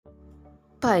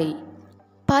Pi.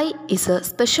 Pi is a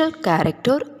special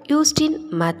character used in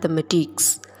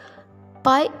mathematics.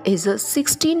 Pi is the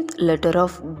 16th letter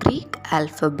of Greek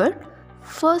alphabet,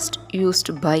 first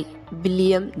used by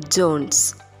William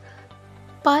Jones.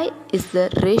 Pi is the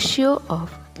ratio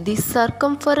of the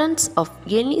circumference of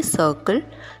any circle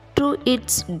to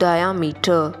its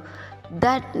diameter,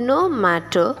 that no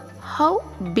matter how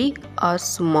big or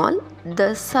small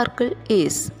the circle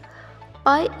is,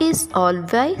 pi is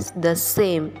always the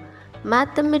same.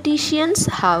 Mathematicians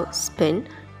have spent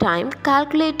time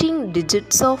calculating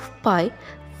digits of pi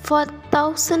for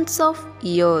thousands of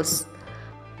years.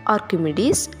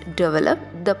 Archimedes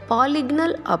developed the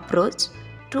polygonal approach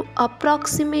to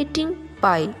approximating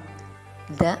pi.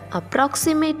 The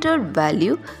approximated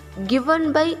value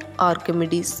given by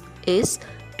Archimedes is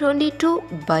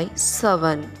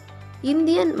 22/7.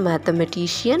 Indian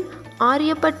mathematician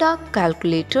Aryabhatta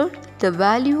calculated the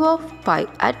value of pi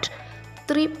at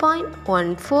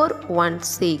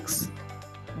 3.1416.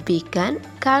 We can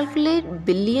calculate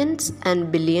billions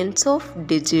and billions of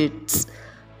digits.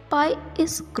 Pi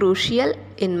is crucial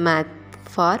in math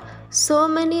for so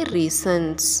many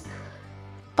reasons.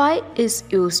 Pi is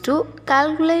used to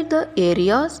calculate the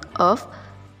areas of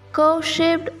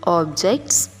curve-shaped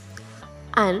objects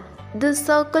and the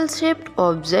circle-shaped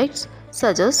objects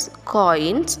such as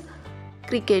coins,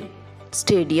 cricket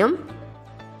stadium,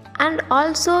 and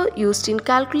also used in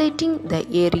calculating the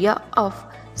area of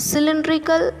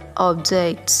cylindrical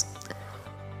objects.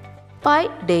 Pi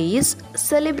Day is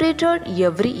celebrated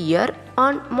every year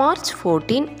on March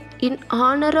 14 in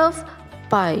honor of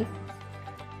Pi.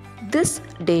 This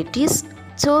date is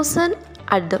chosen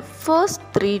at the first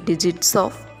three digits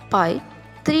of pi,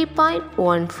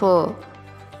 3.14.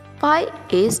 Pi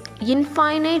is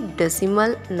infinite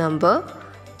decimal number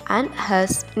and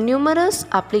has numerous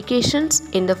applications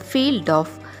in the field of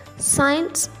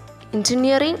science,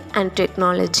 engineering and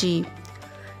technology.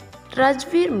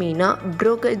 Rajveer Meena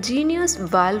broke a Guinness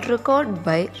World Record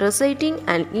by reciting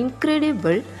an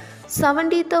incredible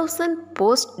 70,000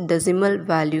 post-decimal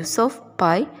values of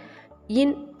pi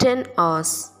in 10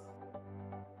 hours.